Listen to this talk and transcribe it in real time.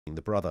speaking.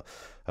 The brother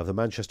of the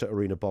Manchester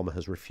Arena bomber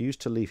has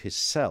refused to leave his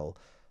cell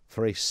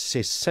for his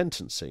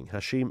sentencing.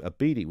 Hashem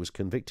Abedi was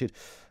convicted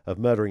of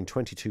murdering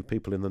 22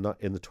 people in the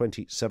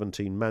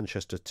 2017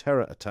 Manchester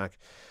terror attack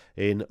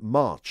in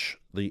March.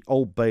 The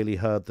Old Bailey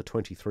heard the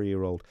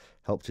 23-year-old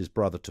helped his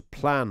brother to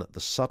plan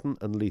the sudden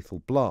and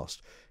lethal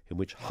blast in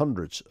which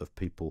hundreds of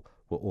people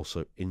were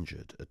also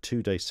injured. A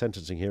 2-day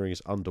sentencing hearing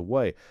is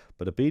underway,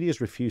 but Abedi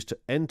has refused to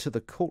enter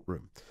the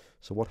courtroom.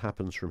 So what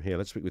happens from here?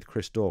 Let's speak with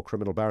Chris Daw,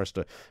 criminal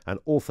barrister and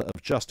author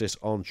of Justice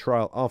on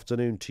Trial.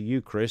 Afternoon to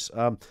you, Chris.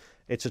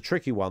 It's a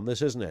tricky one,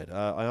 this, isn't it?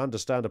 I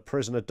understand a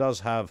prisoner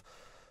does have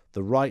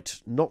the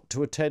right not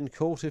to attend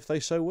court if they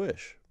so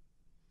wish.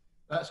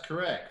 That's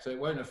correct. It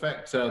won't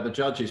affect the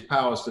judge's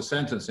powers to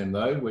sentence him,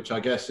 though, which I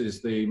guess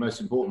is the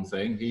most important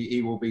thing.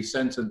 He will be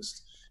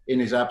sentenced in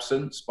his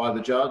absence by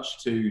the judge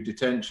to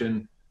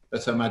detention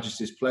at Her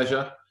Majesty's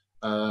pleasure,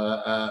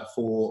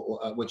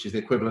 which is the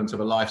equivalent of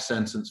a life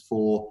sentence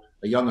for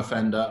a young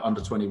offender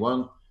under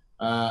 21,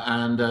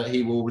 and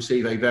he will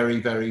receive a very,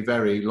 very,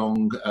 very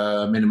long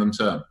minimum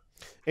term.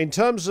 In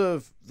terms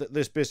of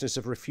this business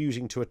of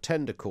refusing to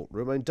attend a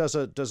courtroom, I mean, does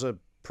a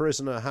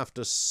prisoner have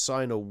to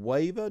sign a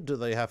waiver? Do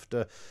they have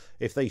to,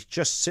 if they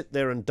just sit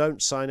there and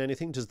don't sign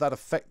anything, does that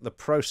affect the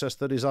process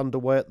that is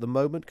underway at the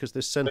moment? Because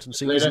this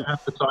sentencing They don't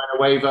have to sign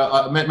a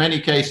waiver. Many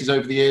cases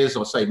over the years,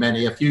 or say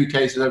many, a few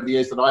cases over the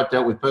years that I've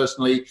dealt with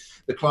personally,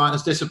 the client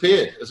has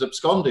disappeared, has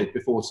absconded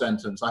before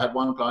sentence. I had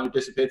one client who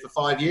disappeared for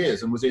 5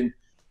 years and was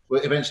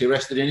eventually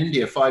arrested in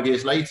India 5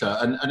 years later.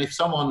 And if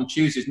someone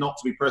chooses not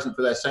to be present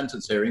for their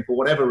sentence hearing for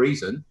whatever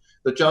reason,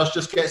 the judge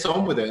just gets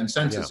on with it and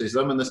sentences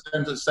them, and the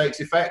sentence takes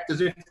effect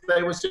as if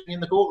they were sitting in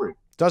the courtroom.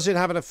 Does it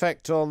have an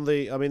effect on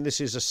the? I mean, this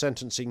is a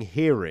sentencing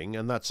hearing,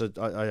 and that's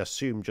I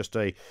assume just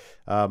a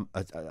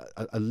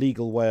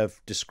legal way of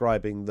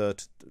describing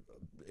that.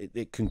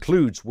 It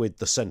concludes with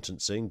the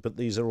sentencing, but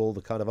these are all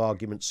the kind of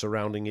arguments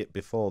surrounding it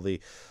before the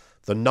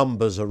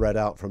numbers are read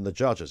out from the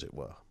judge, as it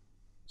were.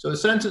 So the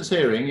sentence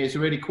hearing is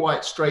really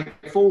quite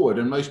straightforward,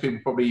 and most people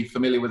are probably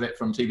familiar with it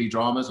from TV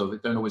dramas, or they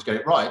don't always get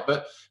it right.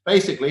 But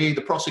basically,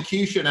 the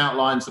prosecution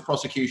outlines the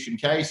prosecution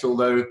case,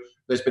 although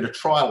there's been a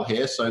trial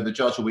here, so the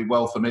judge will be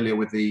well familiar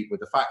with the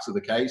facts of the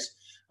case.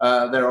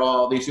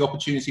 There's the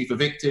opportunity for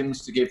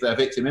victims to give their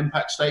victim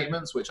impact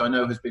statements, which I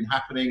know has been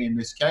happening in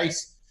this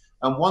case.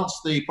 And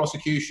once the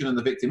prosecution and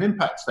the victim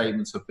impact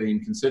statements have been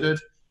considered,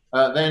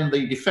 then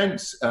the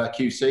defence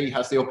QC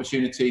has the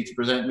opportunity to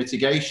present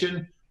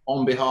mitigation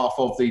on behalf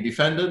of the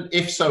defendant,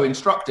 if so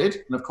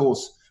instructed. And of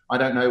course, I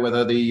don't know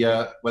whether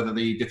the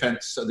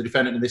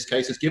defendant in this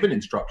case has given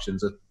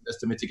instructions as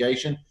to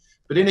mitigation.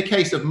 But in a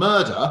case of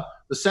murder,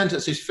 the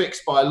sentence is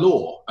fixed by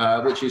law,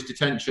 which is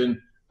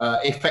detention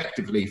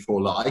effectively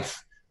for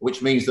life,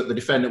 which means that the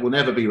defendant will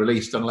never be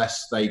released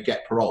unless they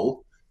get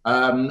parole.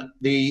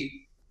 The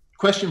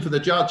question for the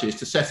judge is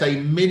to set a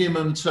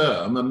minimum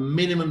term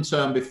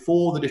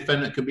before the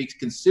defendant can be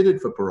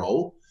considered for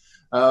parole.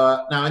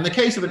 Now, in the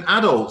case of an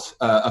adult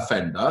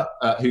offender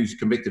who's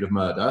convicted of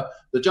murder,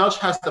 the judge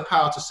has the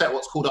power to set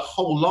what's called a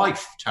whole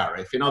life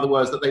tariff. In other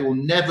words, that they will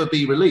never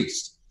be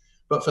released.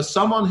 But for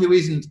someone who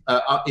is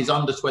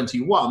under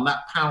 21,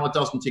 that power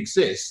doesn't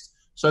exist.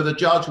 So the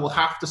judge will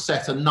have to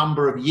set a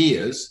number of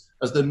years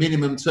as the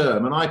minimum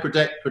term. And I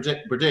predict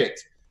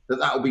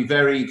that will be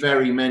very,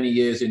 very many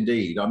years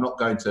indeed. I'm not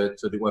going to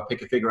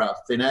pick a figure out of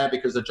thin air,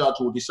 because the judge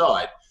will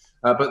decide.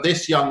 But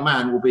this young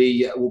man will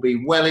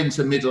be well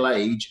into middle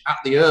age at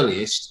the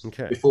earliest,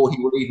 before he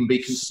will even be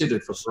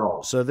considered for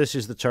parole. So this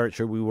is the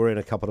territory we were in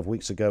a couple of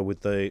weeks ago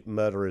with the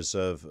murderers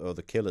or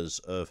the killers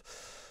of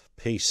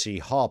P.C.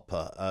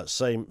 Harper.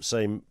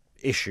 Same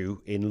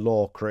issue in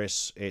law,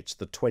 Chris. It's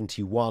the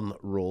 21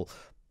 rule.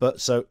 But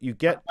so you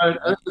get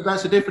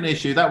that's a different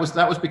issue. That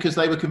was because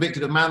they were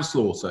convicted of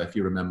manslaughter, if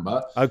you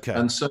remember. Okay.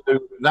 And so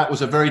that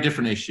was a very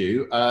different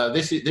issue.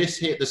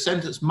 The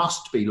sentence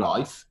must be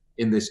life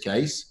in this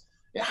case.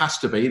 It has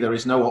to be. There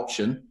is no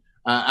option.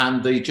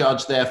 And the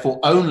judge, therefore,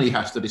 only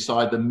has to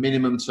decide the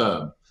minimum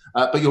term.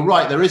 But you're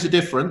right, there is a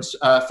difference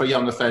for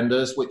young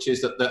offenders, which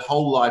is that the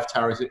whole life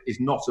tariff is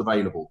not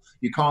available.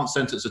 You can't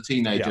sentence a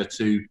teenager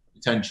to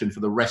detention for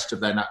the rest of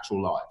their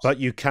natural lives. But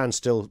you can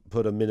still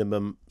put a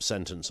minimum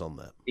sentence on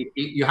there.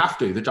 You have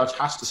to. The judge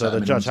has to. So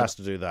the judge has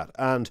to do that.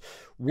 And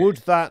would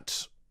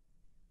that...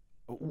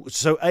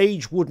 So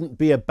age wouldn't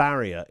be a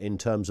barrier in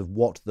terms of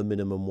what the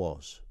minimum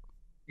was?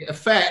 It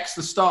affects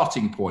the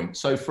starting point.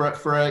 So for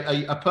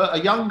a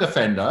young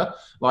offender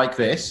like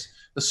this,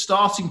 the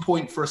starting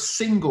point for a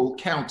single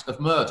count of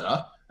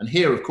murder, and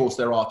here, of course,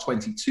 there are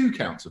 22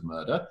 counts of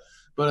murder,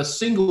 but a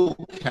single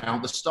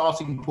count, the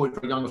starting point for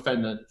a young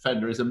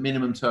offender is a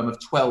minimum term of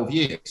 12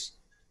 years.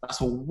 That's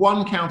for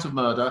one count of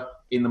murder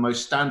in the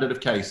most standard of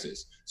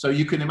cases. So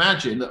you can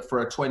imagine that for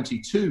a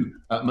 22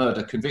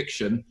 murder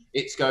conviction,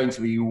 it's going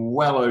to be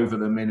well over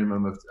the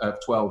minimum of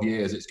 12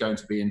 years. It's going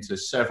to be into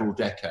several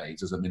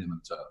decades as a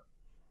minimum term.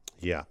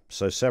 Yeah,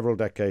 so several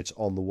decades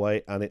on the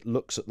way, and it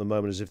looks at the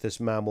moment as if this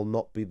man will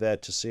not be there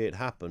to see it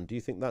happen. Do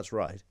you think that's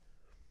right?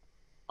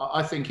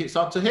 I think it's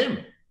up to him.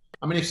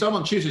 I mean, if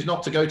someone chooses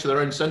not to go to their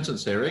own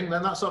sentence hearing,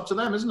 then that's up to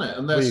them, isn't it?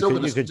 And they're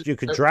you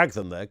could drag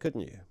them there,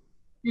 couldn't you?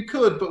 You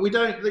could, but we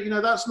don't. You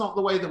know, that's not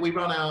the way that we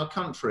run our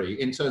country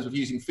in terms of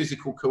using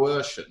physical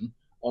coercion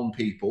on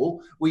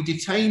people. We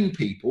detain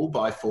people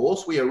by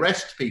force. We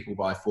arrest people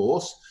by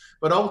force.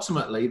 But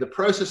ultimately, the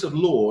process of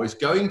law is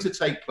going to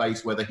take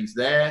place whether he's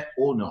there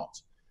or not.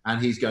 And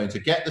he's going to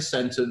get the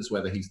sentence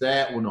whether he's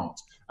there or not.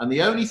 And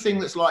the only thing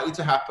that's likely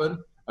to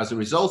happen as a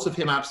result of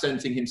him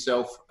absenting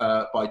himself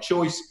by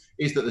choice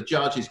is that the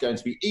judge is going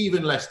to be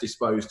even less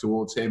disposed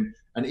towards him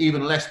and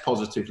even less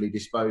positively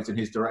disposed in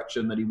his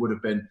direction than he would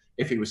have been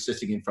if he was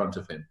sitting in front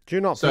of him. Do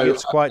you not think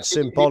it's quite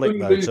symbolic,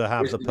 though, to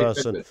have the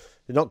person,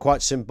 not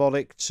quite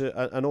symbolic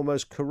and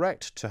almost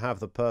correct to have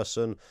the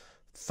person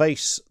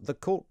face the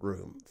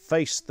courtroom,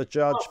 face the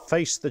judge,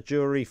 face the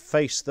jury,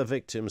 face the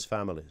victims'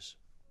 families?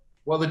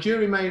 Well, the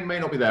jury may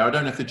not be there. I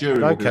don't know if the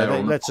jury will be there.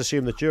 Okay, let's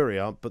assume the jury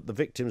aren't, but the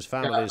victims'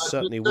 families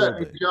certainly will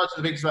be.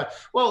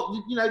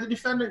 Well, you know, the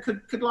defendant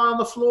could lie on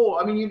the floor.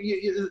 I mean,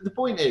 the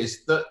point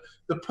is that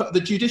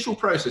the judicial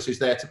process is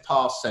there to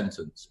pass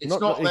sentence. It's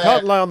not he there.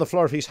 can't lie on the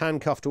floor if he's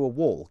handcuffed to a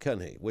wall, can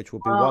he? Which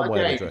would be one way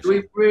of addressing it. Do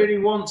we really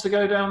want to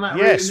go down that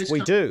route? Yes, we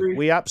do.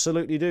 We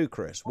absolutely do,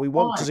 Chris. We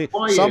want to see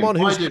someone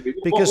who's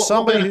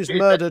somebody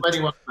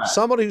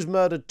who's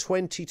murdered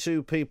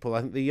 22 people.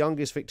 I think the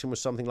youngest victim was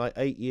something like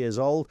 8 years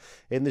old.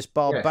 In this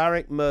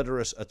barbaric,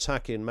 murderous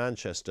attack in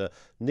Manchester,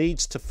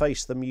 needs to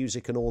face the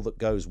music and all that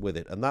goes with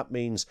it, and that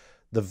means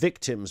the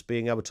victims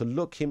being able to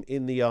look him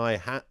in the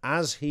eye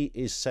as he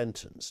is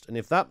sentenced. And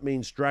if that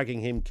means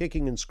dragging him,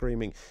 kicking and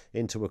screaming,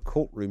 into a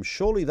courtroom,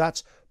 surely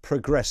that's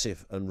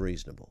progressive and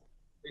reasonable.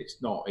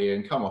 It's not,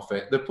 Ian. Come off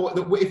it. The point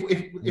that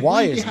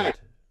why is it?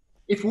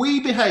 If we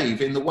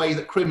behave in the way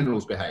that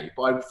criminals behave,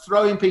 by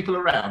throwing people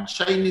around,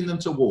 chaining them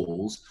to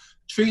walls,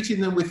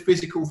 treating them with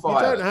physical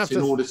violence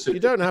you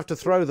don't have to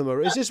throw them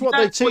around. Is this what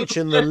they teach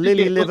in the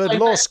lily-livered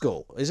law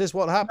school? Is this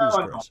what happens,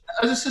 Chris?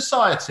 As a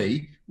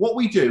society, what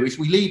we do is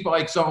we lead by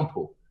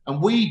example.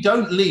 And we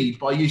don't lead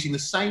by using the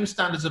same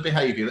standards of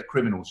behaviour that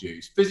criminals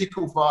use.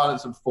 Physical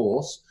violence and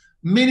force,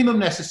 minimum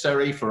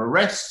necessary for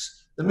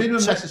arrests, the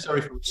minimum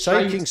necessary for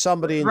taking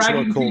somebody into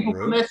a courtroom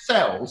from their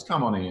cells.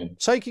 Come on, Ian.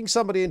 Taking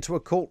somebody into a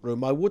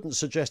courtroom, I wouldn't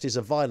suggest is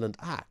a violent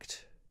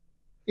act.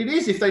 It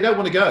is if they don't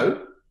want to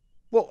go.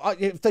 Well,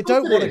 if they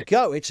don't want to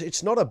go,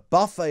 it's not a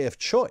buffet of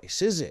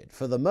choice, is it,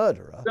 for the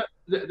murderer?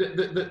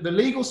 The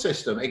legal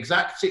system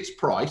exacts its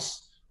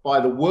price by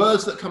the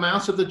words that come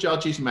out of the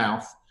judge's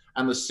mouth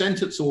and the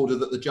sentence order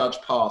that the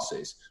judge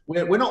passes.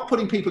 We're not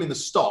putting people in the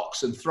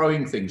stocks and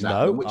throwing things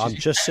at them. No, I'm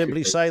just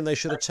simply saying they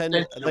should attend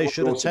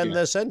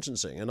their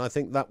sentencing, and I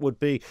think that would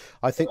be.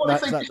 I think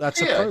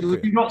that's appropriate.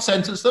 Would you not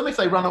sentence them if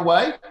they run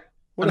away?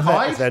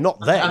 Well, if they're not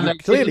there, you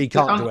clearly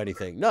can't do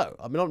anything. No,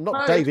 I mean, I'm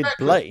not David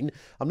Blaine.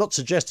 I'm not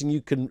suggesting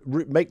you can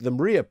make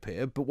them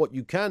reappear, but what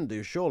you can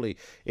do, surely,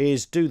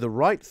 is do the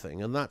right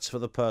thing, and that's for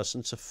the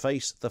person to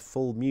face the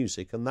full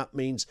music, and that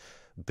means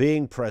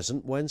being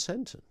present when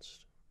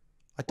sentenced.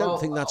 I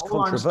don't think that's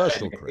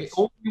controversial, Chris.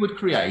 All you would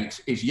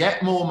create is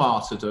yet more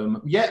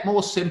martyrdom, yet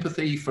more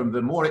sympathy from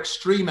the more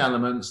extreme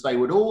elements. They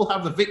would all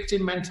have the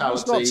victim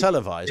mentality. It's not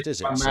televised,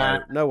 is it? So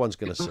no one's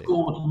going to see it.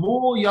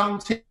 More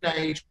young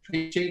teenage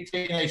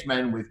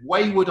men with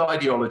wayward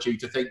ideology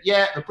to think,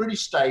 yeah, the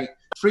British state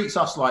treats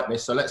us like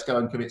this, so let's go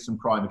and commit some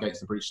crime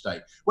against the British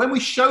state. When we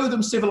show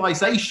them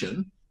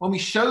civilization, when we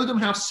show them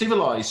how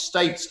civilized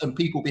states and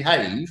people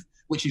behave,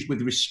 which is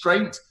with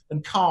restraint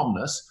and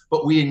calmness,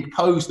 but we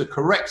impose the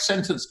correct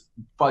sentence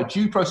by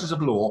due process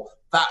of law,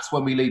 that's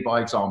when we lead by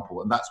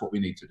example, and that's what we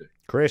need to do.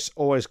 Chris,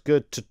 always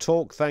good to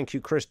talk. Thank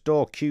you, Chris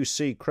Daw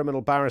QC,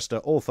 criminal barrister,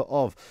 author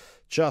of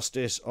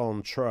Justice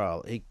on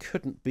Trial. He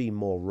couldn't be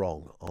more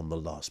wrong on the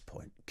last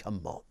point.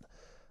 Come on.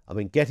 I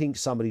mean, getting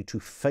somebody to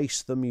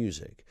face the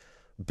music,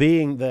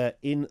 being there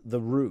in the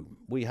room.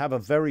 We have a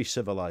very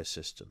civilized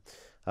system.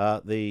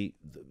 The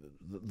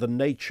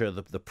nature,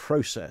 the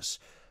process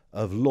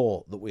of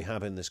law that we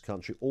have in this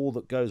country, all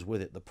that goes with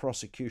it, the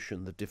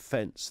prosecution, the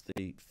defence,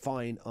 the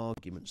fine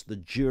arguments, the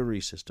jury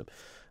system.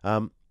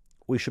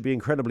 We should be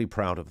incredibly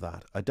proud of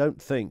that. I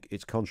don't think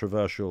it's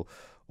controversial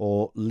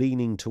or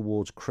leaning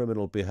towards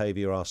criminal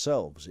behaviour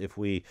ourselves if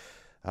we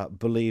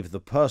believe the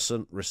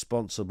person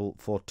responsible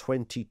for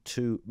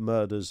 22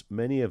 murders,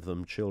 many of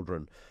them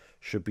children,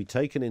 should be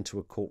taken into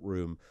a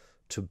courtroom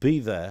to be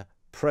there,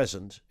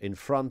 present, in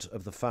front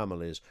of the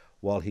families,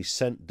 while he's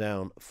sent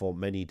down for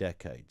many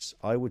decades.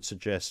 I would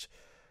suggest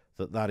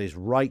that that is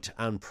right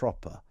and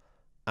proper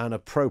and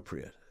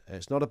appropriate.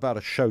 It's not about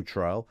a show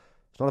trial.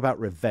 It's not about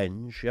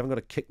revenge. You haven't got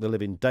to kick the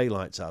living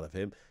daylights out of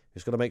him.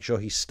 You've got to make sure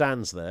he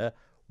stands there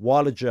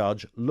while a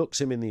judge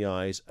looks him in the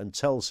eyes and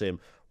tells him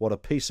what a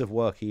piece of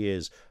work he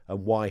is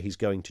and why he's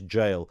going to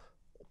jail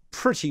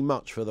pretty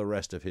much for the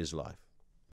rest of his life.